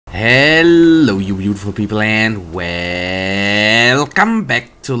Hello you beautiful people and welcome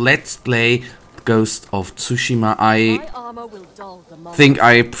back to Let's Play Ghost of Tsushima. I think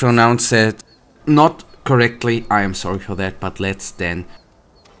I pronounced it not correctly, I am sorry for that, but let's then,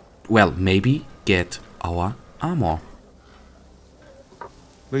 well, maybe get our armor.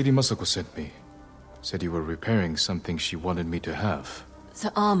 Lady Masako sent me. Said you were repairing something she wanted me to have.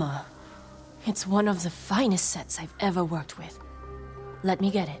 The armor. It's one of the finest sets I've ever worked with. Let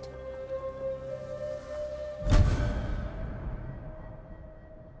me get it.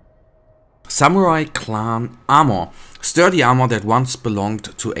 Samurai clan armor. Sturdy armor that once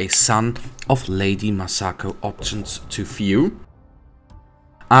belonged to a son of Lady Masako. Options to view.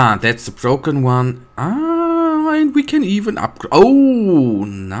 Ah, that's the broken one. Ah, and we can even upgrade. Oh,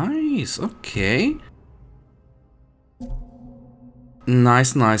 nice. Okay.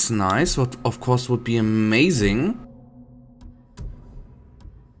 Nice, nice, nice. What of course would be amazing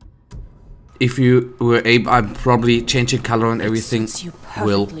if you were able. I'm probably changing color and everything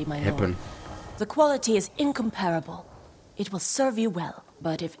will happen. The quality is incomparable. It will serve you well,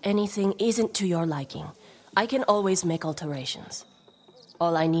 but if anything isn't to your liking, I can always make alterations.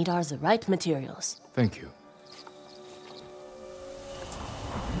 All I need are the right materials. Thank you.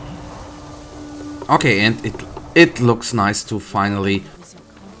 Okay, and it looks nice to finally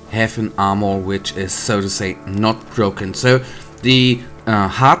have an armor which is, so to say, not broken. So the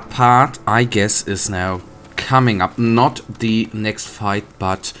hard part, I guess, is now coming up. Not the next fight,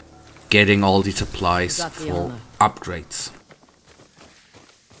 but getting all the supplies for upgrades.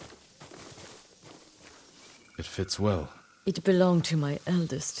 It fits well. It belonged to my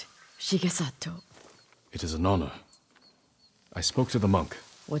eldest, Shigesato. It is an honor. I spoke to the monk.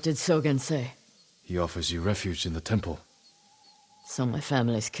 What did Sogen say? He offers you refuge in the temple. So my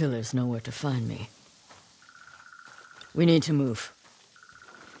family's killers know where to find me. We need to move.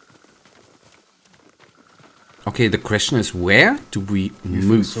 Okay, the question is, where do we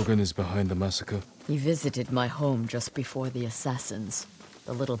move? Sogen is behind the massacre? He visited my home just before the assassins.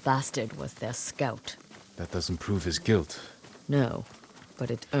 The little bastard was their scout. That doesn't prove his guilt. No,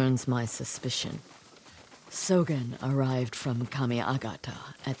 but it earns my suspicion. Sogen arrived from Kamiagata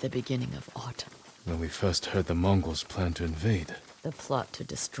at the beginning of autumn. When we first heard the Mongols plan to invade. The plot to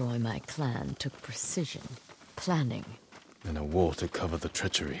destroy my clan took precision, planning. And a war to cover the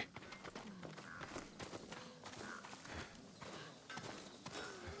treachery.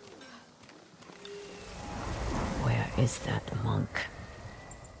 Where is that monk?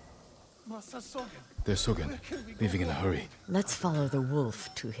 There's Sogen, leaving in a hurry. Let's follow the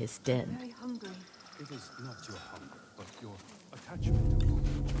wolf to his den.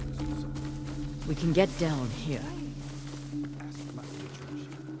 We can get down here.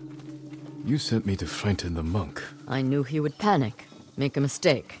 You sent me to frighten the monk. I knew he would panic, make a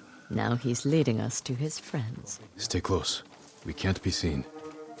mistake. Now he's leading us to his friends. Stay close. We can't be seen.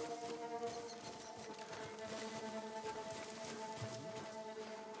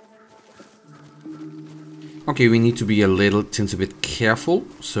 Okay, we need to be a little bit careful,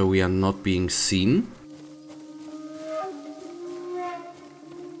 so we are not being seen.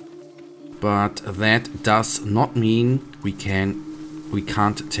 But that does not mean we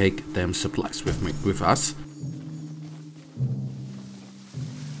can't take them supplies with us.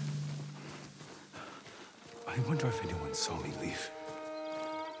 I wonder if anyone saw me leave.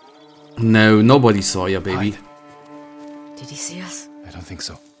 No, nobody saw you, baby. Hide. Did he see us? I don't think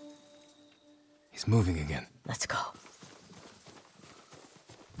so. He's moving again. Let's go.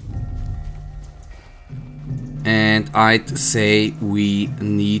 And I'd say we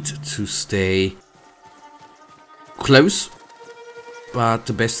need to stay close. But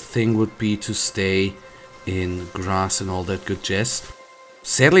the best thing would be to stay in grass and all that good jazz.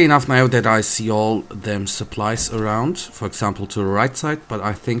 Sadly enough, now that I see all them supplies around, for example to the right side, but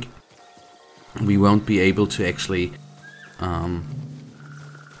I think we won't be able to actually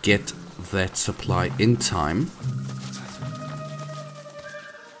get that supply in time.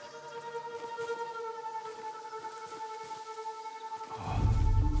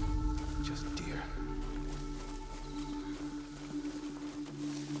 Just deer.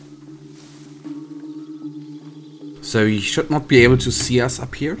 So you should not be able to see us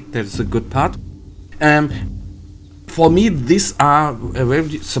up here. That is a good part. For me, these are a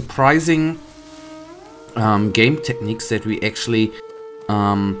very surprising game techniques that we actually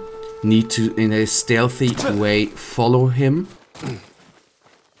need to, in a stealthy way, follow him.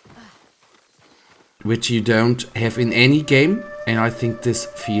 Which you don't have in any game. And I think this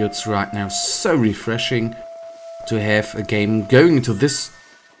feels right now so refreshing to have a game going into this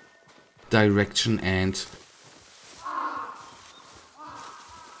direction and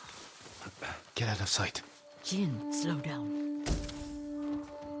Get out of sight. Jin, slow down.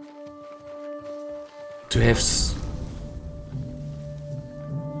 To have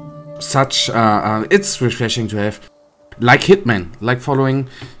such it's refreshing to have like Hitman, like following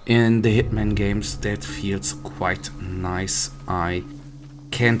in the Hitman games. That feels quite nice, I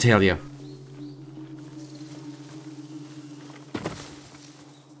can tell you.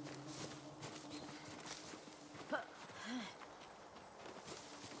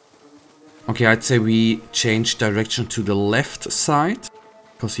 Okay, I'd say we change direction to the left side,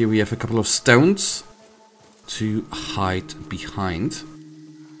 because here we have a couple of stones to hide behind.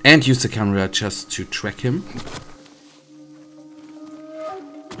 And use the camera just to track him.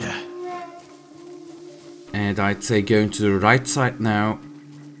 Yeah. And I'd say going to the right side now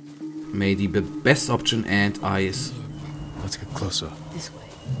may be the best option, and Let's get closer. This way.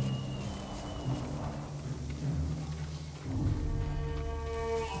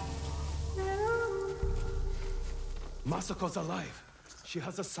 Masako's alive. She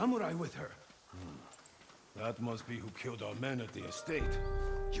has a samurai with her. That must be who killed our men at the estate.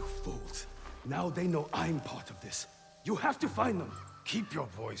 You fools. Now they know I'm part of this. You have to find them. Keep your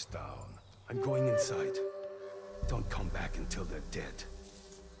voice down. I'm going inside. Don't come back until they're dead.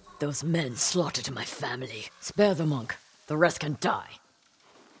 Those men slaughtered my family. Spare the monk. The rest can die.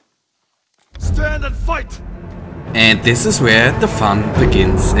 Stand and fight! And this is where the fun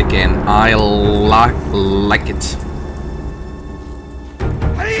begins again. I like it.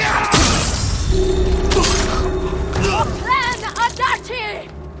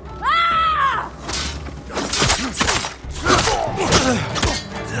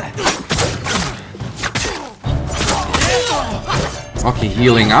 Okay,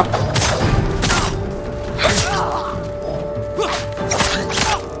 healing up.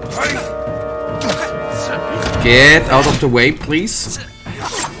 Get out of the way, please.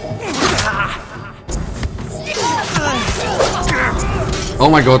 Oh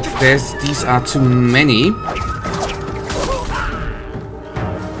my god, these are too many.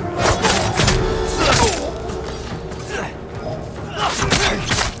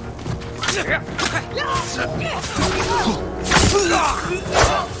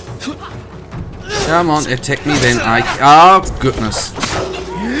 Come on, attack me then. Oh, goodness.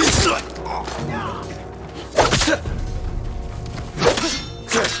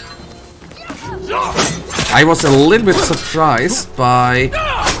 I was a little bit surprised by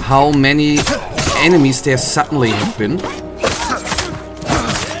how many enemies there suddenly have been.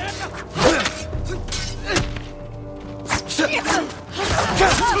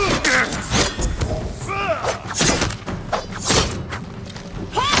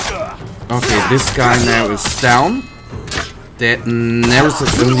 Okay, this guy now is down. That narrows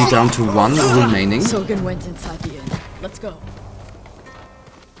it only down to one remaining. Sogen went inside the inn. Let's go.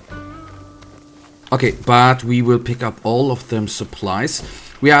 Okay, but we will pick up all of them supplies.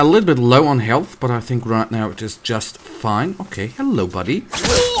 We are a little bit low on health, but I think right now it is just fine. Okay, hello, buddy.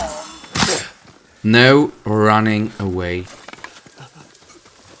 No running away.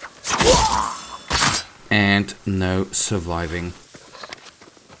 And no surviving.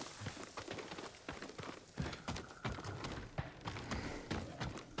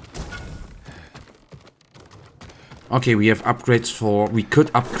 Okay, we have upgrades for... We could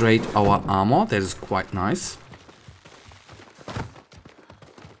upgrade our armor. That is quite nice.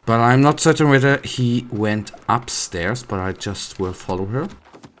 But I'm not certain whether he went upstairs, but I just will follow her.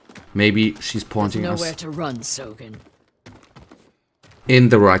 Maybe she's pointing There's us nowhere to run, Sogen. in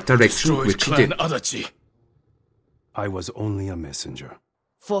the right direction, Destroyed which he Clan did. Adachi. I was only a messenger.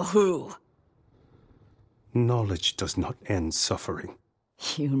 For who? Knowledge does not end suffering.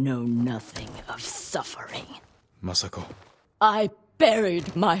 You know nothing of suffering. Masako. I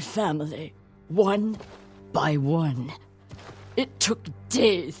buried my family, one by one. It took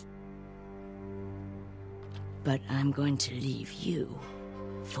days. But I'm going to leave you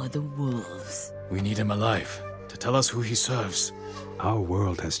for the wolves. We need him alive to tell us who he serves. Our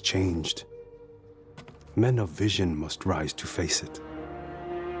world has changed. Men of vision must rise to face it.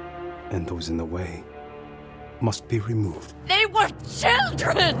 And those in the way must be removed. They were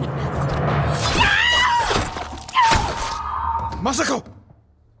children! Masako!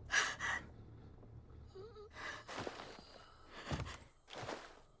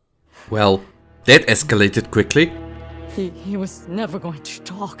 Well, that escalated quickly. He was never going to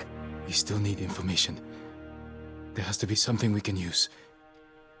talk. We still need information. There has to be something we can use.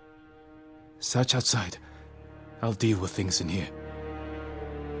 Search outside. I'll deal with things in here.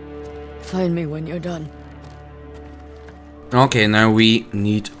 Find me when you're done. Okay, now we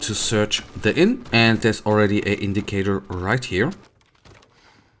need to search the inn, and there's already an indicator right here.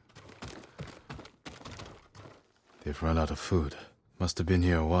 They've run out of food. Must have been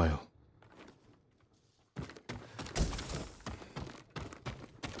here a while.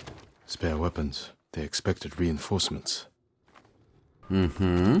 Spare weapons. They expected reinforcements.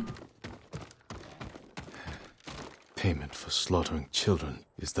 Payment for slaughtering children.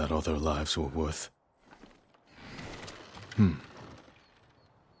 Is that all their lives were worth?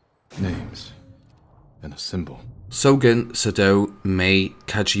 Names. And a symbol. Sogen, Sado, Mei,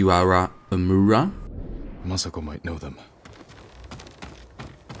 Kajiwara, Amura. Masako might know them.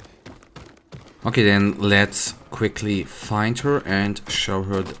 Okay, then let's quickly find her and show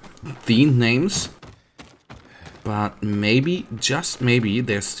her the names. But maybe, just maybe,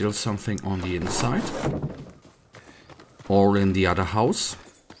 there's still something on the inside. Or in the other house.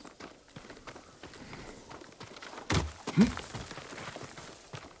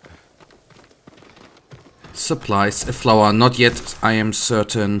 Supplies, a flower. Not yet, I am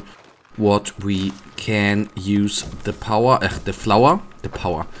certain what we can use the power, the flower, the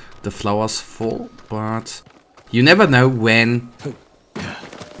power. The flowers for, but you never know when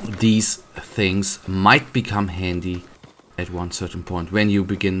these things might become handy at one certain point, when you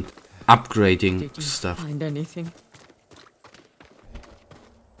begin upgrading Did you stuff. find anything?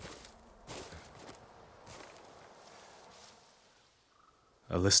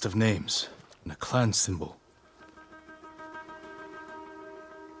 A list of names and a clan symbol.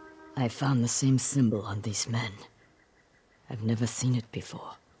 I found the same symbol on these men. I've never seen it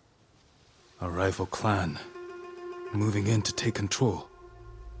before. A rival clan. Moving in to take control.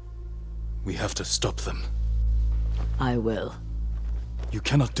 We have to stop them. I will. You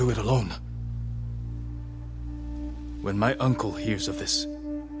cannot do it alone. When my uncle hears of this,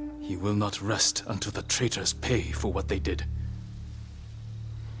 he will not rest until the traitors pay for what they did.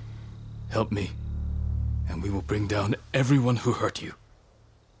 Help me, and we will bring down everyone who hurt you.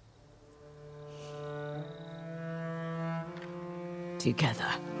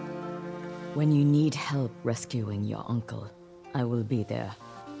 Together. When you need help rescuing your uncle, I will be there.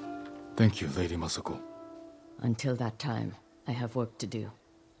 Thank you, Lady Masako. Until that time, I have work to do.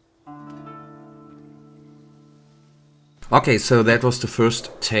 Okay, so that was the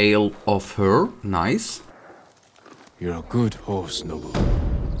first tale of her. Nice. You're a good horse, Nobu.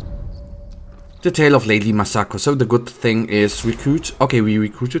 The tale of Lady Masako. So the good thing is recruit. Okay, we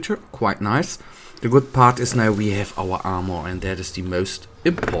recruited her. Quite nice. The good part is now we have our armor, and that is the most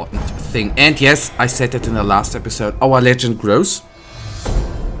important thing. And yes, I said that in the last episode, our legend grows.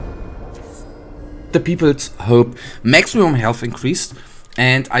 The people's hope, maximum health increased,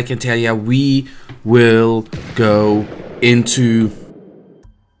 and I can tell you we will go into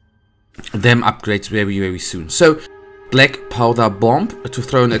them upgrades very soon. So, black powder bomb to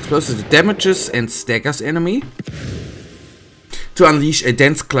throw an explosive that damages and staggers enemy. To unleash a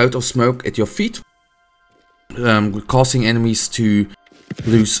dense cloud of smoke at your feet. Causing enemies to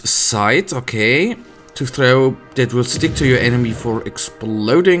lose sight. Okay. To throw that will stick to your enemy for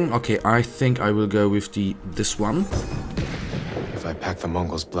exploding. Okay, I think I will go with this one. If I pack the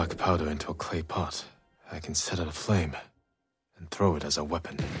Mongols' black powder into a clay pot, I can set it aflame and throw it as a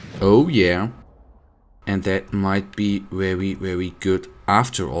weapon. Oh yeah. And that might be very good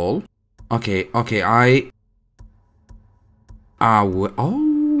after all. Okay, oh.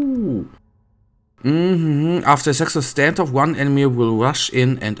 After a successful standoff, one enemy will rush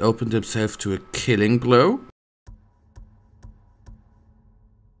in and open themselves to a killing blow.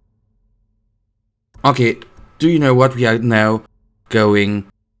 Okay, do you know what we are now going?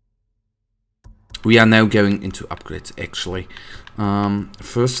 We are now going into upgrades, actually.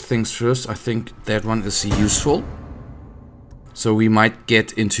 First things first, I think that one is useful. So we might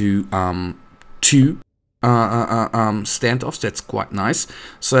get into two standoffs. That's quite nice.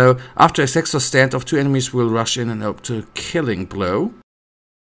 So after a successful standoff, two enemies will rush in and open to a killing blow.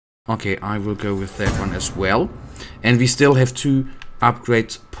 Okay, I will go with that one as well. And we still have 2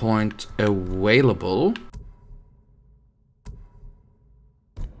 upgrade points available.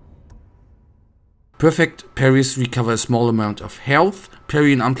 Perfect parries recover a small amount of health.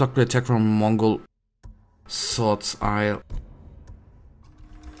 Parry an unblocked attack from Mongol swords. I'll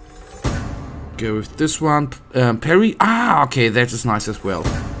go with this one. Parry. Ah, okay, that is nice as well.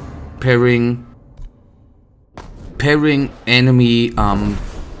 Parrying enemy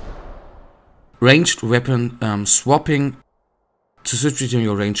ranged weapon, swapping to switch between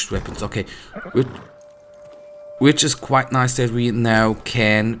your ranged weapons. Okay, which is quite nice that we now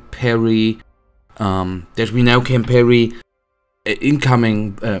can parry.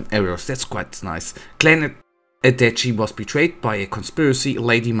 Incoming arrows. That's quite nice. Clan Adechi was betrayed by a conspiracy.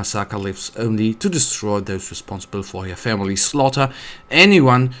 Lady Masaka lives only to destroy those responsible for her family's slaughter.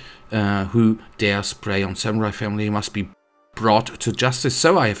 Anyone who dares prey on samurai family must be brought to justice.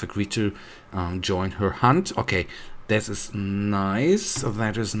 So I have agreed to join her hunt. Okay, that is nice.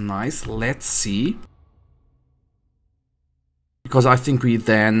 That is nice. Let's see. Because I think we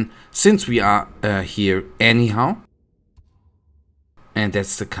then, since we are here anyhow, and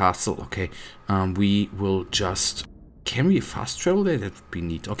that's the castle, okay, we will just... Can we fast travel there? That would be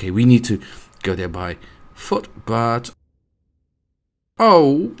neat. Okay, we need to go there by foot, but...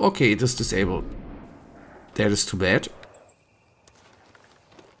 Oh, okay, it is disabled. That is too bad.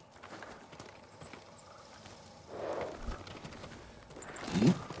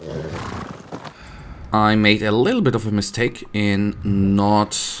 I made a little bit of a mistake in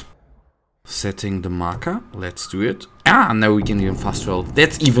not setting the marker. Let's do it. Ah, now we can even fast travel.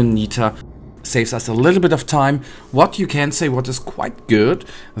 That's even neater. Saves us a little bit of time. What you can say, what is quite good,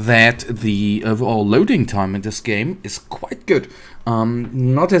 that the overall loading time in this game is quite good.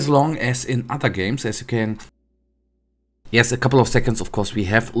 Not as long as in other games, as you can... Yes, a couple of seconds, of course, we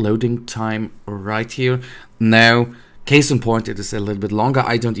have loading time right here. Now, case in point, it is a little bit longer.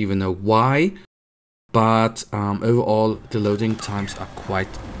 I don't even know why. But overall, the loading times are quite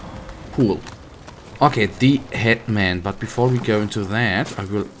cool. Okay, the Headman. But before we go into that, I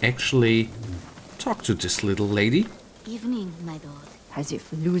will actually talk to this little lady. Evening, my lord. As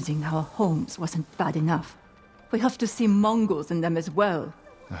if losing our homes wasn't bad enough. We have to see Mongols in them as well.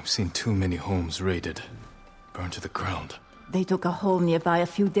 I've seen too many homes raided, burned to the ground. They took a home nearby a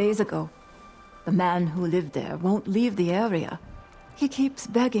few days ago. The man who lived there won't leave the area. He keeps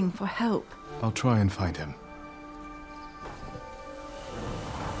begging for help. I'll try and find him.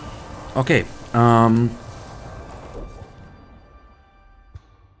 Okay,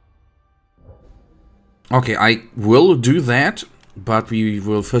 okay, I will do that, but we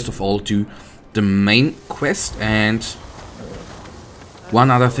will first of all do the main quest. And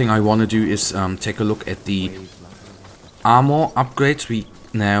one other thing I want to do is take a look at the armor upgrades we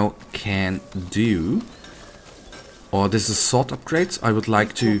now can do. Or this is sword upgrades. I would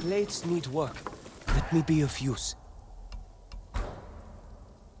like to... Blades need work. Let me be of use.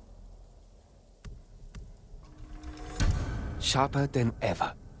 Sharper than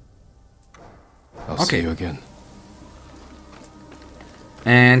ever. I'll see you again.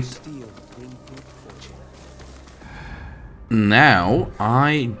 And now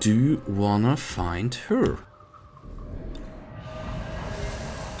I do wanna find her.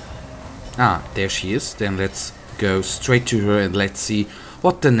 Ah, there she is. Then let's go straight to her and let's see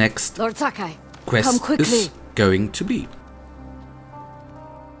what the next Lord Sakai, quest come quickly. is going to be.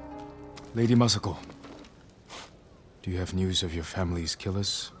 Lady Masako, do you have news of your family's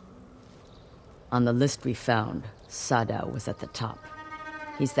killers? On the list we found, Sadao was at the top.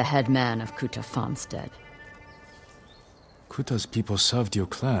 He's the head man of Kuta Farmstead. Kuta's people served your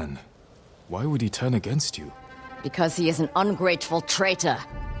clan. Why would he turn against you? Because he is an ungrateful traitor.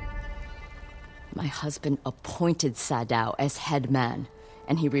 My husband appointed Sadao as head man,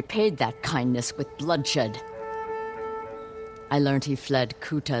 and he repaid that kindness with bloodshed. I learned he fled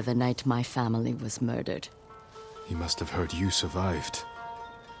Kuta the night my family was murdered. He must have heard you survived.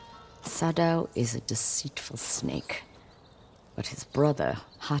 Sadao is a deceitful snake, but his brother,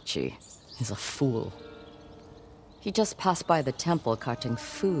 Hachi, is a fool. He just passed by the temple carting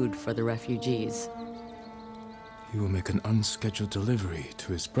food for the refugees. He will make an unscheduled delivery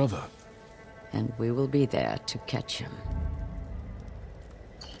to his brother. And we will be there to catch him.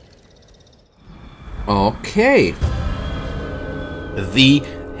 Okay. The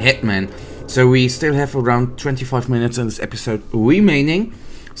Headman. So we still have around 25 minutes in this episode remaining.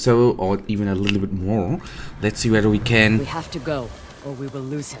 So, or even a little bit more. Let's see whether we can... We have to go, or we will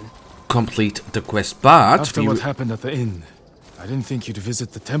lose him. Complete the quest, but... After what happened at the inn, I didn't think you'd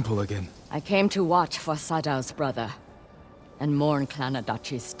visit the temple again. I came to watch for Sadao's brother, and mourn Clan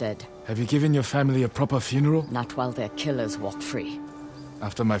Adachi's dead. Have you given your family a proper funeral? Not while their killers walk free.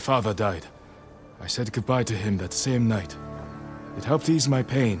 After my father died, I said goodbye to him that same night. It helped ease my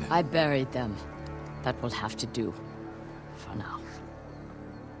pain. I buried them. That will have to do. For now.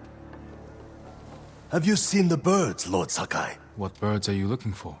 Have you seen the birds, Lord Sakai? What birds are you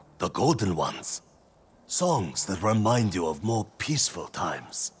looking for? The golden ones. Songs that remind you of more peaceful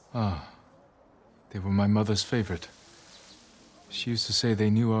times. Ah, they were my mother's favorite. She used to say they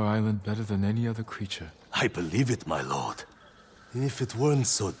knew our island better than any other creature. I believe it, my lord. If it weren't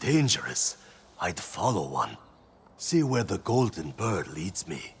so dangerous, I'd follow one. See where the golden bird leads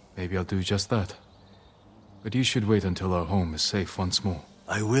me. Maybe I'll do just that. But you should wait until our home is safe once more.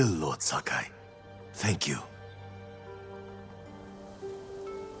 I will, Lord Sakai. Thank you.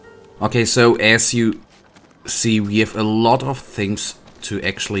 Okay, so as you see, we have a lot of things to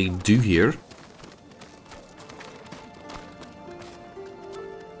actually do here.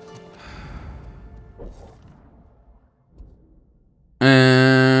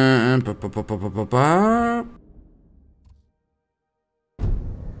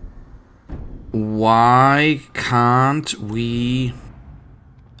 Why can't we...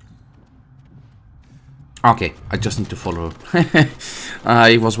 Okay, I just need to follow.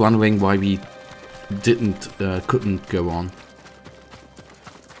 I was wondering why we couldn't go on.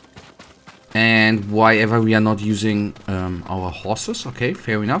 And why ever we are not using our horses. Okay,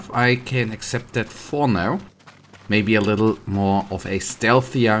 fair enough. I can accept that for now. Maybe a little more of a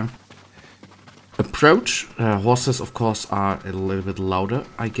stealthier approach. Horses, of course, are a little bit louder,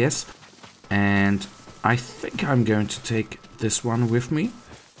 I guess. And I think I'm going to take this one with me.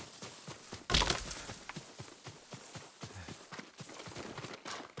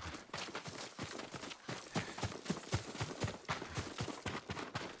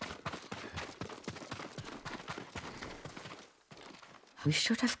 We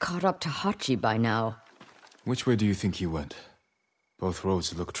should have caught up to Hachi by now. Which way do you think he went? Both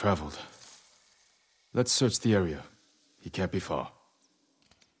roads look traveled. Let's search the area. He can't be far.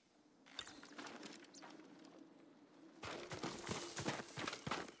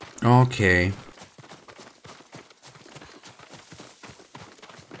 Okay.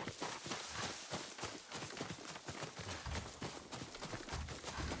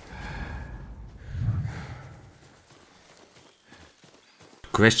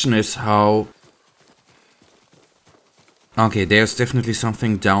 Question is how... Okay, there's definitely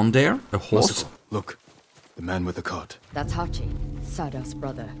something down there. A horse. Look, the man with the cart. That's Hachi, Sadao's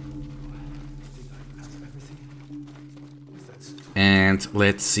brother. And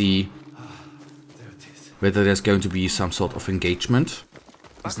let's see whether there's going to be some sort of engagement.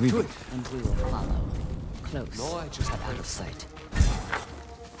 He's leaving. And we will follow. Close, but out of sight.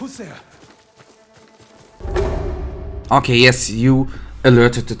 Who's there? Okay, yes, you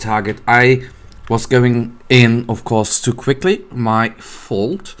alerted the target. I was going in, of course, too quickly. My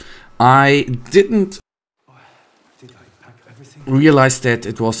fault. I didn't realize that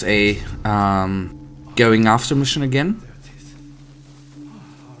it was a going after mission again.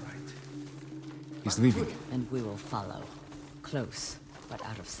 He's leaving. And we will follow. Close, but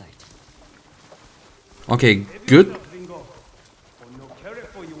out of sight. Okay, good.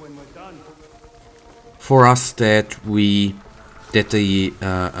 For us that the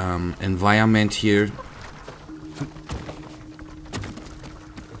environment here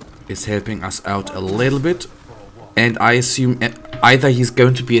is helping us out a little bit. And I assume either he's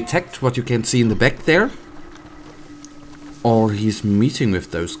going to be attacked, what you can see in the back there, or he's meeting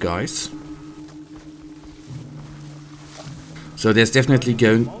with those guys. So there's definitely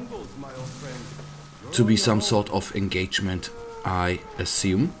going to be some sort of engagement, I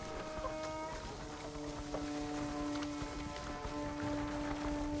assume.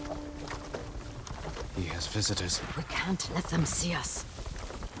 He has visitors. We can't let them see us.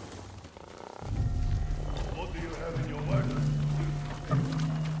 What do you have in your wagon?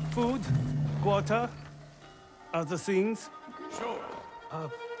 Food? Water? Other things? Sure.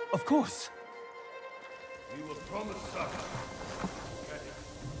 Of course. We will promise succor.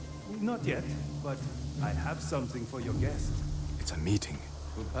 Not yet, but I have something for your guest. It's a meeting.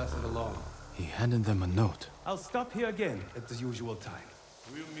 We'll pass it along. He handed them a note. I'll stop here again at the usual time.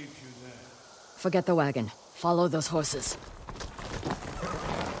 We'll meet you there. Forget the wagon. Follow those horses.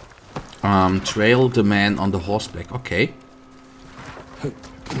 Trail the man on the horseback. Okay.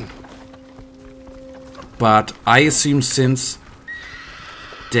 But I assume since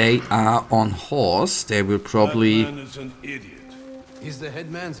they are on horse, they will probably... That man is an idiot. He's the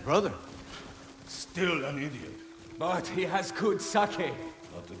headman's brother. Still an idiot. But he has good sake.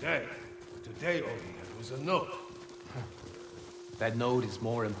 Not today. Today all he had was a note. That note is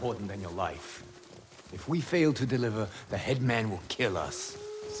more important than your life. If we fail to deliver, the headman will kill us.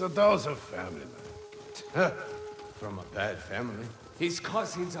 Sadao's a family man. From a bad family. His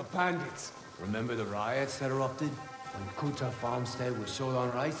cousins are bandits. Remember the riots that erupted? When Kuta farmstead was sold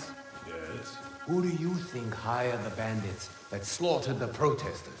on rice? Yes. Who do you think hired the bandits that slaughtered the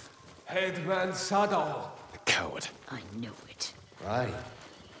protesters? Headman Sadao. The coward. I knew it. Right.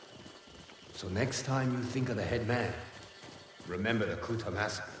 So next time you think of the headman, remember the Kuta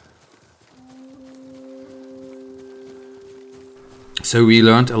massacre. So we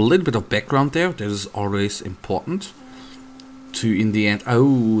learned a little bit of background there. That is always important. To in the end,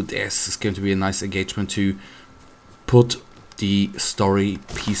 oh, this is going to be a nice engagement to put the story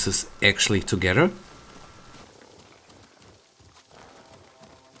pieces actually together.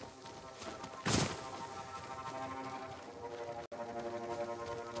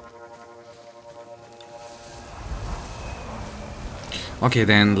 Okay,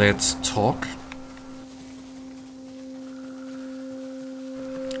 then let's talk.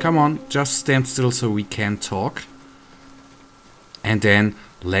 Come on, just stand still so we can talk. And then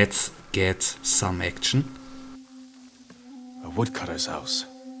let's get some action. A woodcutter's house,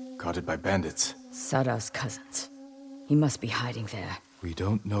 guarded by bandits. Sadao's cousins. He must be hiding there. We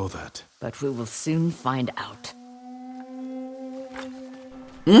don't know that. But we will soon find out.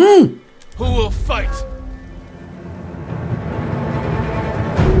 Who will fight?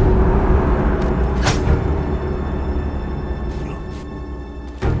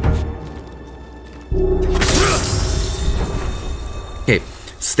 Okay,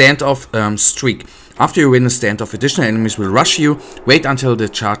 standoff streak. After you win a standoff, additional enemies will rush you. Wait until the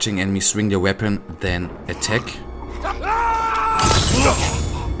charging enemies swing their weapon, then attack.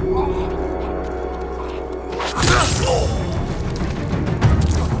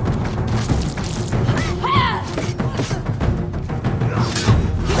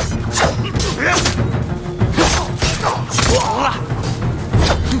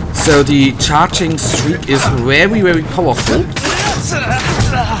 So the charging streak is very, very powerful.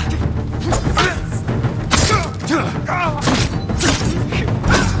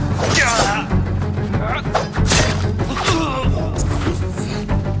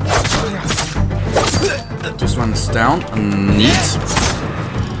 This one is down. Neat.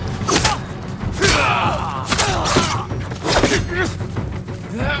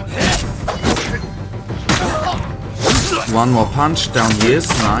 One more punch down here is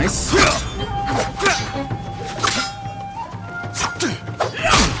nice.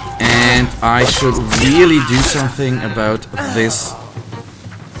 And I should really do something about this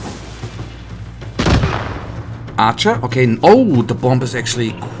archer. Okay, oh, the bomb is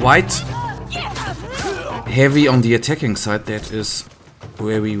actually quite heavy on the attacking side. That is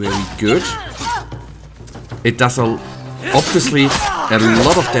very, very good. It does obviously a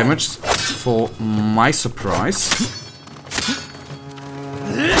lot of damage for my surprise.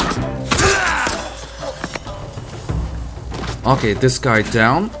 Okay, this guy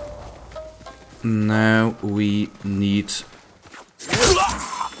down. Now we need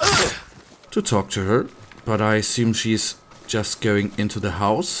to talk to her, but I assume she's just going into the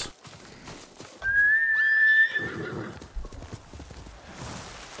house.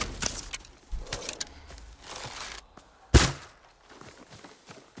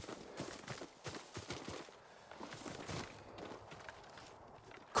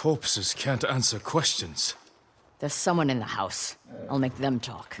 Corpses can't answer questions. There's someone in the house. I'll make them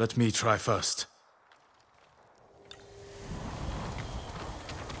talk. Let me try first.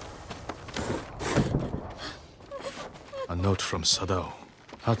 A note from Sadao.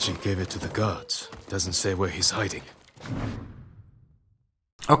 Hachi gave it to the guards. Doesn't say where he's hiding.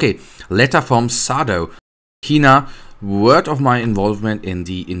 Okay, letter from Sadao. Hina, word of my involvement in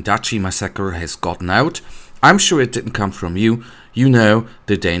the Indachi massacre has gotten out. I'm sure it didn't come from you. You know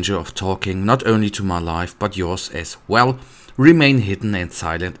the danger of talking not only to my life but yours as well. Remain hidden and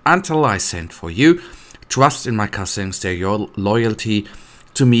silent until I send for you. Trust in my cousins, their loyalty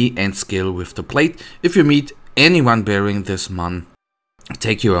to me and skill with the blade. If you meet anyone bearing this man,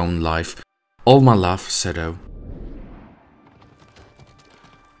 take your own life. All my love, Sadao.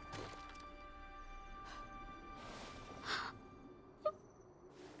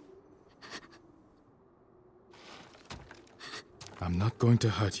 I'm not going to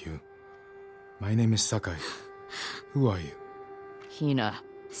hurt you. My name is Sakai. Who are you? Hina,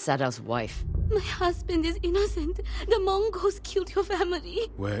 Sadao's wife. My husband is innocent. The Mongols killed your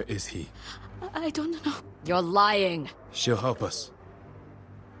family. Where is he? I don't know. You're lying. She'll help us.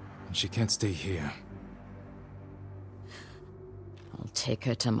 And she can't stay here. I'll take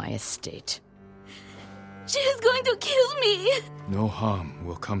her to my estate. She is going to kill me. No harm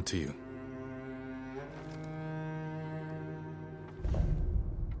will come to you.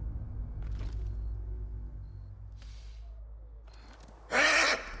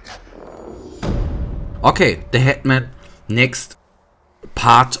 Okay, the Headman, next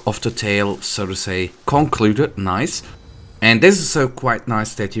part of the tale, so to say, concluded. Nice. And this is so quite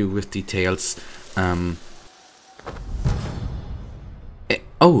nice that you, with details,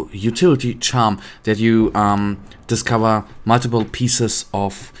 utility charm, that you discover multiple pieces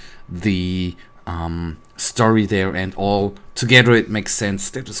of the story there, and all together it makes sense.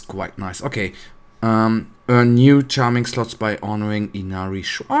 That is quite nice. Okay, earn new charming slots by honoring Inari.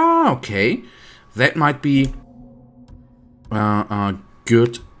 Okay. That might be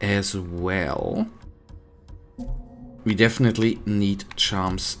good as well. We definitely need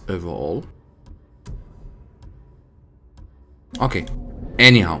charms overall. Okay,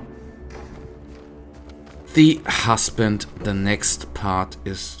 anyhow. the husband. The next part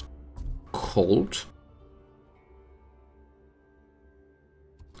is called.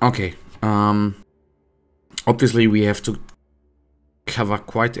 Okay, obviously we have to cover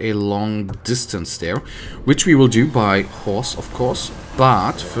quite a long distance there, which we will do by horse, of course.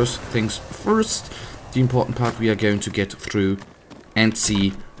 But first things first, the important part we are going to get through and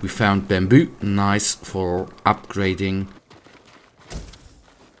see. We found bamboo, nice for upgrading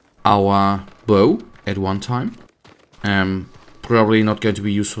our bow at one time. Probably not going to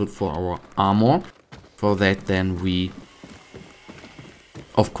be useful for our armor. For that, then we,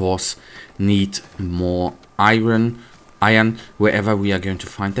 of course, need more iron. Wherever we are going to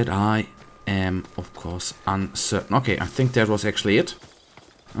find that, I am, of course, uncertain. Okay, I think that was actually it.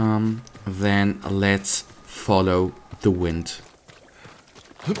 Then let's follow the wind.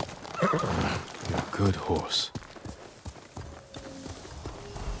 You're a good horse.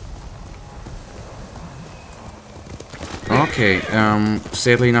 Okay,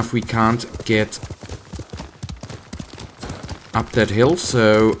 sadly enough we can't get up that hill,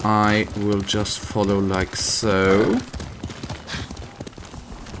 so I will just follow like so.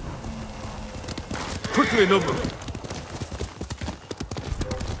 Quickly, Nobu.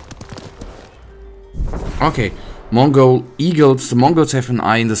 Okay, Mongol eagles. The Mongols have an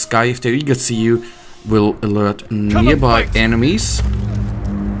eye in the sky. If their eagles see you, will alert nearby enemies.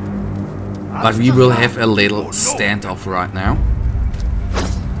 But we will have a little standoff right now.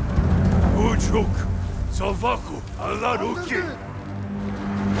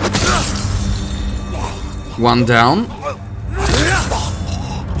 One down.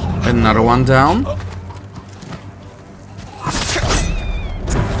 Another one down.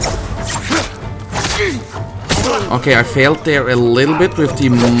 Okay, I failed there a little bit with the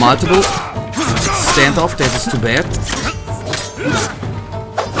multiple standoff. That is too bad.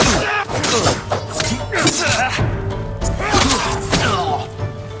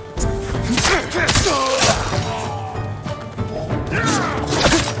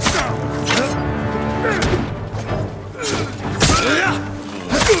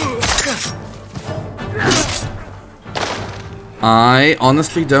 I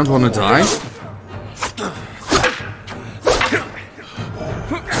honestly don't want to die.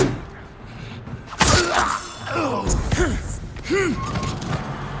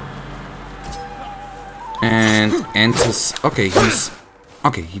 And enters. Okay, he's.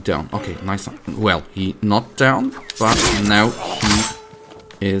 Okay, he down. Okay, nice. Well, he not down, but now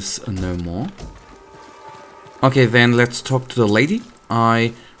he is no more. Okay, then let's talk to the lady.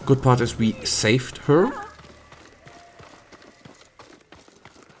 Good part is we saved her.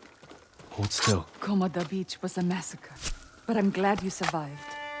 Hold still. Komoda Beach was a massacre, but I'm glad you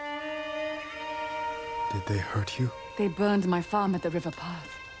survived. Did they hurt you? They burned my farm at the river path,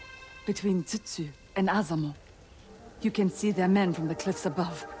 between Tsutsu and Azamo. You can see their men from the cliffs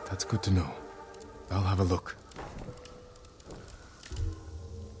above. That's good to know. I'll have a look.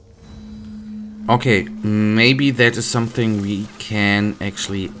 Okay, maybe that is something we can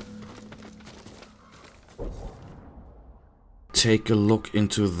actually take a look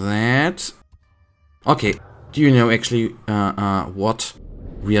into that. Okay, do you know actually what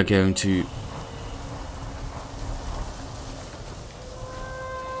we are going to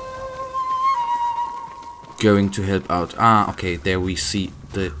help out? Okay, there we see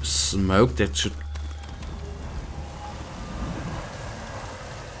the smoke. That should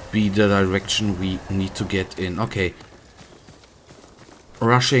be the direction we need to get in. Okay.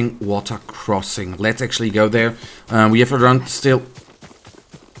 Rushing water crossing. Let's actually go there. We have around still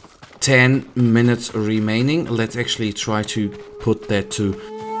 10 minutes remaining. Let's actually try to put that to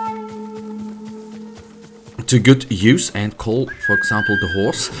good use and call, for example, the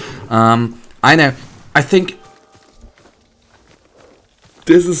horse. I know. I think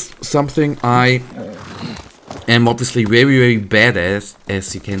this is something I am obviously very, very bad at,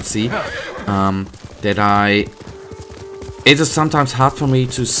 as you can see. It is sometimes hard for me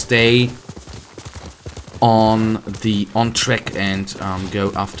to stay on track and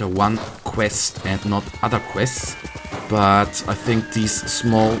go after one quest and not other quests. But I think these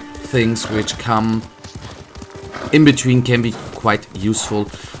small things which come in between can be quite useful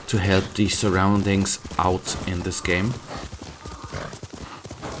to help the surroundings out in this game.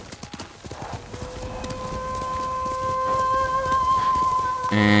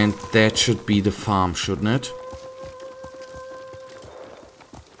 And that should be the farm, shouldn't it?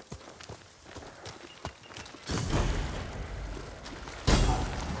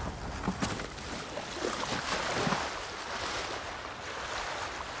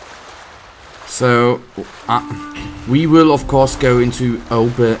 So we will of course go into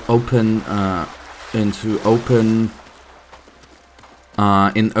open open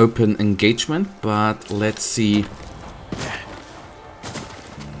in open engagement, but let's see.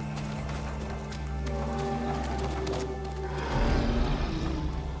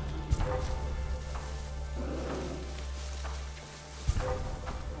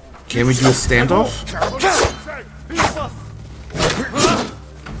 Can we do a standoff?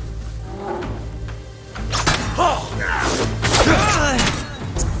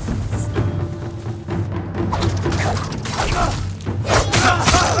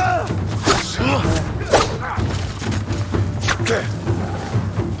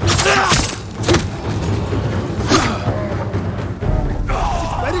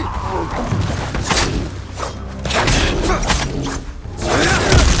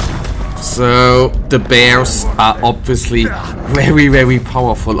 So the bears are obviously very, very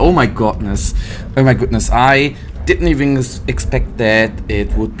powerful. Oh my goodness. Oh my goodness. I didn't even expect that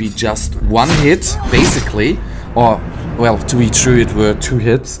it would be just one hit, basically. Or, well, to be true, it were 2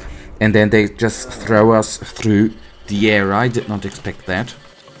 hits. And then they just throw us through the air. I did not expect that.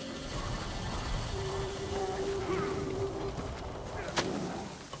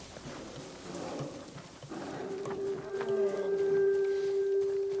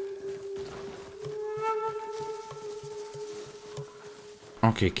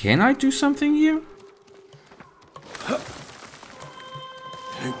 Okay, can I do something here?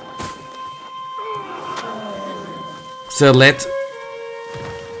 So let...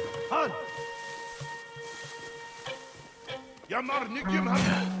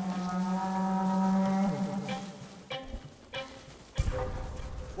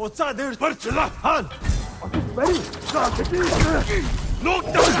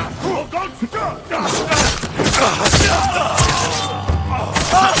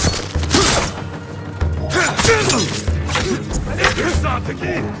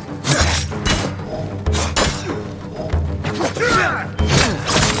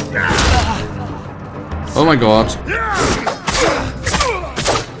 Oh my god.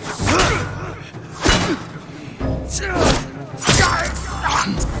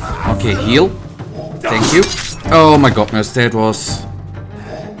 Okay, heal. Thank you. Oh my goodness, that was...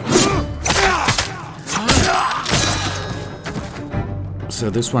 So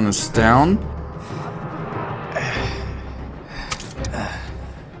this one is down.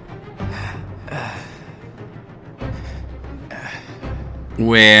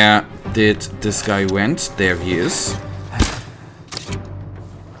 Where did this guy went? There he is.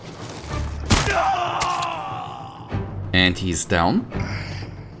 And he's down.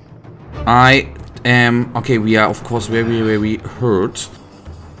 I am... Okay, we are of course very, very hurt.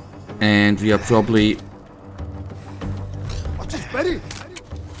 And we are probably...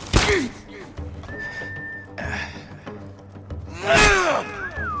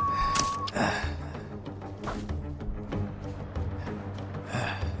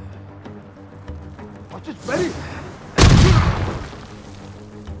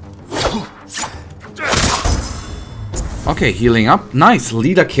 Okay, healing up. Nice,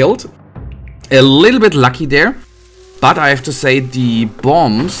 leader killed. A little bit lucky there. But I have to say the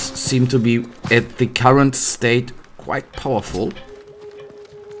bombs seem to be, at the current state, quite powerful.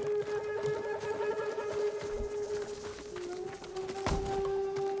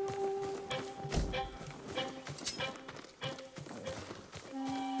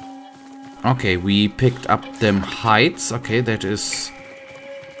 Okay, we picked up them heights. Okay, that is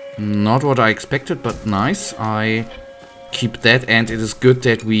not what I expected, but nice. I keep that, and it is good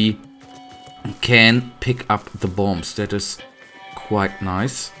that we can pick up the bombs. That is quite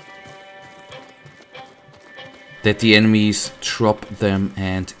nice. That the enemies drop them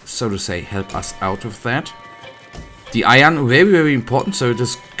and, so to say, help us out of that. The iron, very, very important, so it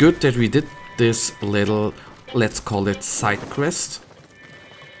is good that we did this little, let's call it side quest.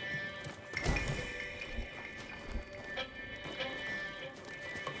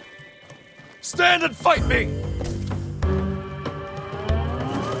 Stand and fight me!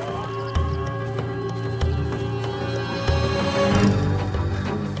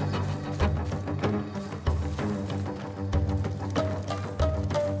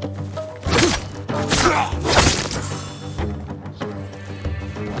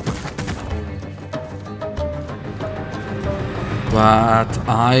 But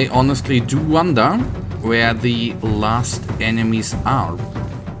I honestly do wonder where the last enemies are.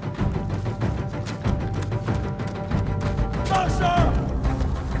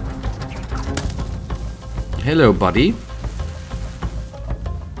 Hello, buddy.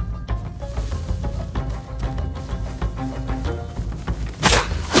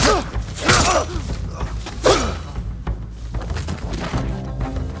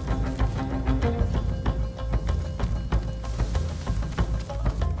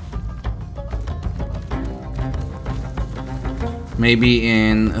 Maybe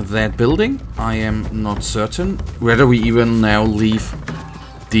in that building? I am not certain. Whether we even now leave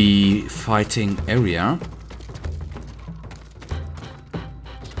the fighting area.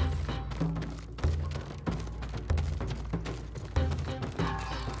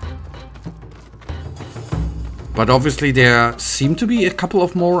 But obviously there seem to be a couple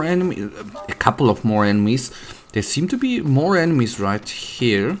of more enemies. There seem to be more enemies right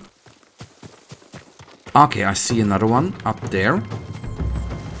here. Okay, I see another one up there.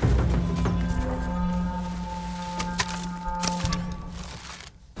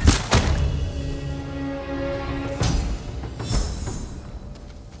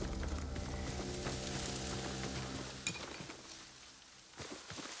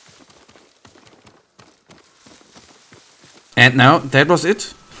 And now, that was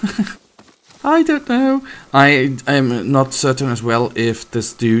it. I don't know. I am not certain as well if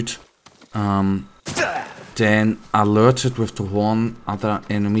this dude then alerted with the horn other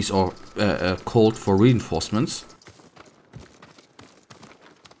enemies or called for reinforcements.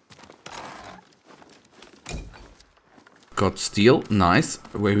 Got steel, nice.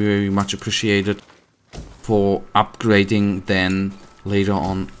 Very, very much appreciated for upgrading then later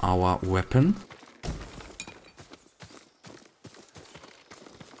on our weapon.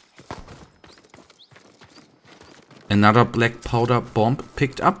 Another black powder bomb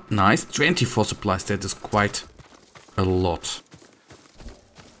picked up. Nice. 24 supplies. That is quite a lot.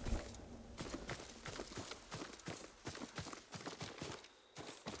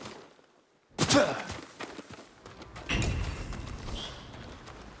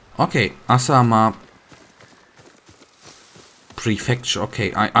 Okay. Asama Prefecture.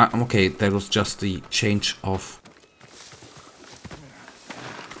 Okay. Okay. That was just the change of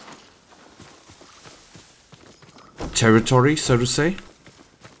territory, so to say.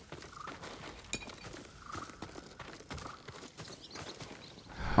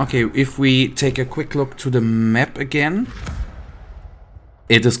 Okay, if we take a quick look to the map again,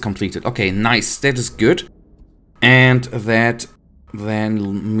 it is completed. Okay, nice, that is good. And that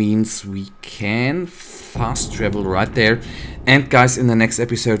then means we can fast travel right there. And guys, in the next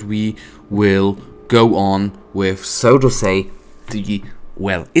episode we will go on with, so to say, the,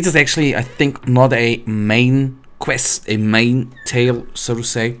 well, it is actually, I think, not a main quest, a main tale, so to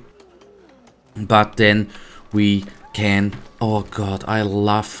say, but then we can, oh god, I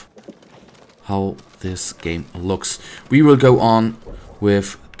love how this game looks. We will go on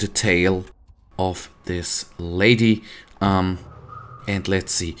with the tale of this lady, and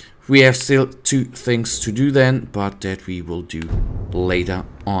let's see, we have still 2 things to do then, but that we will do later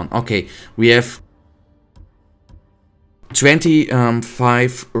on. Okay, we have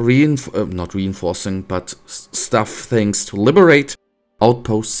 25 not reinforcing, but stuff things to liberate.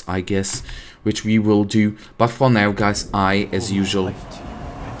 Outposts, I guess, which we will do. But for now, guys, I, as usual,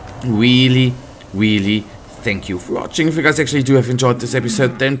 really thank you for watching. If you guys actually do have enjoyed this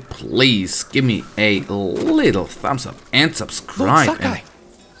episode, then please give me a little thumbs up and subscribe.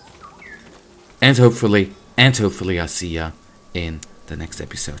 And hopefully I see ya in the next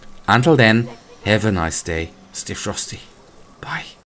episode. Until then, have a nice day. Stay frosty. Bye.